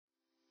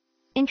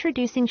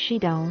Introducing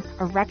XIDONG,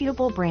 a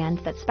reputable brand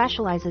that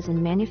specializes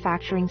in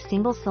manufacturing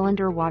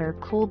single-cylinder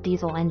water-cooled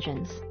diesel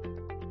engines.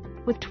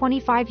 With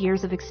 25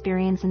 years of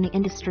experience in the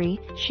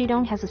industry,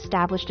 XIDONG has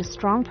established a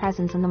strong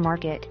presence in the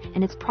market,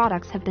 and its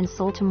products have been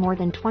sold to more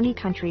than 20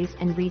 countries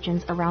and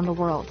regions around the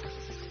world.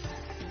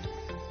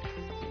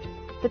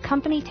 The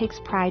company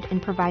takes pride in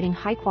providing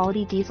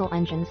high-quality diesel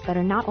engines that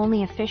are not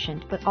only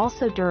efficient but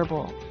also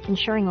durable,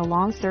 ensuring a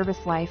long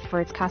service life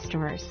for its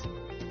customers.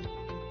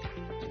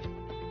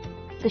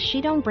 The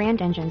XIDONG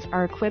brand engines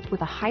are equipped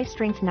with a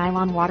high-strength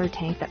nylon water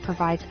tank that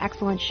provides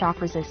excellent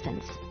shock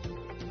resistance.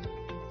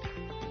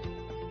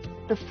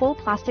 The full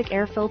plastic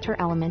air filter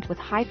element with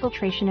high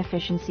filtration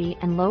efficiency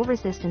and low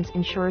resistance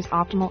ensures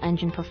optimal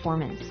engine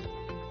performance.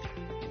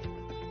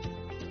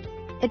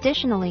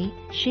 Additionally,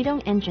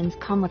 XIDONG engines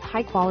come with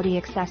high-quality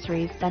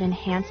accessories that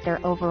enhance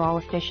their overall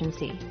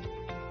efficiency.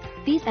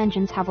 These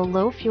engines have a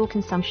low fuel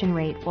consumption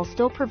rate while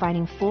still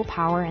providing full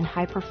power and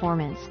high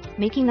performance,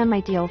 making them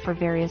ideal for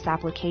various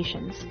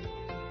applications.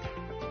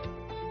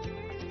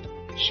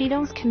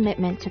 XIDONG's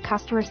commitment to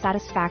customer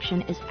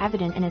satisfaction is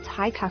evident in its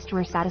high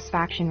customer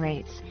satisfaction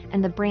rates,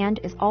 and the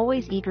brand is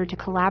always eager to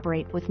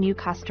collaborate with new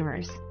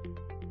customers.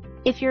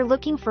 If you're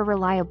looking for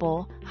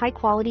reliable,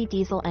 high-quality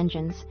diesel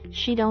engines,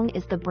 XIDONG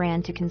is the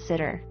brand to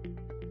consider.